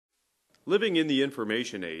Living in the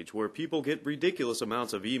information age where people get ridiculous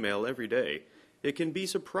amounts of email every day, it can be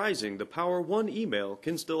surprising the power one email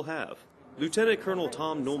can still have. Lieutenant Colonel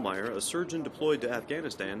Tom Nollmeyer, a surgeon deployed to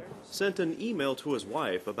Afghanistan, sent an email to his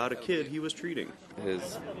wife about a kid he was treating.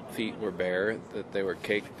 His feet were bare, that they were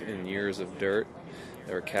caked in years of dirt.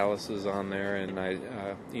 There were calluses on there, and I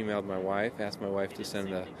emailed my wife, asked my wife to send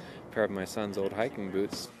a pair of my son's old hiking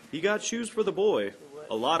boots. He got shoes for the boy,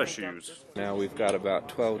 a lot of shoes. Now we've got about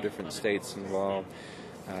 12 different states involved,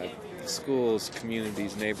 schools,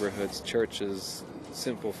 communities, neighborhoods, churches,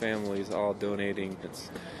 simple families all donating. It's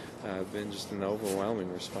been just an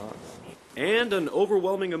overwhelming response. And an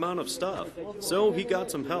overwhelming amount of stuff. So he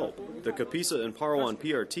got some help. The Kapisa and Parwan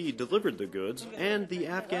PRT delivered the goods, and the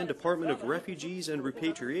Afghan Department of Refugees and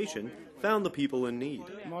Repatriation found the people in need.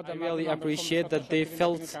 I really appreciate that they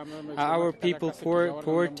felt our people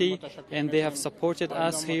poverty, and they have supported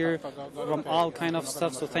us here from all kind of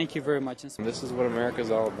stuff, so thank you very much. And this is what America's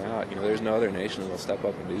all about. You know, there's no other nation that will step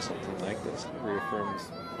up and do something like this. It reaffirms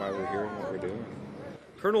why we're here and what we're doing.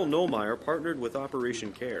 Colonel Nollmeyer partnered with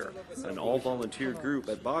Operation Care, an all-volunteer group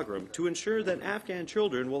at Bagram, to ensure that Afghan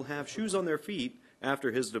children will have shoes on their feet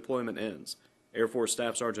after his deployment ends. Air Force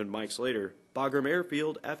Staff Sergeant Mike Slater, Bagram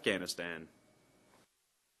Airfield, Afghanistan.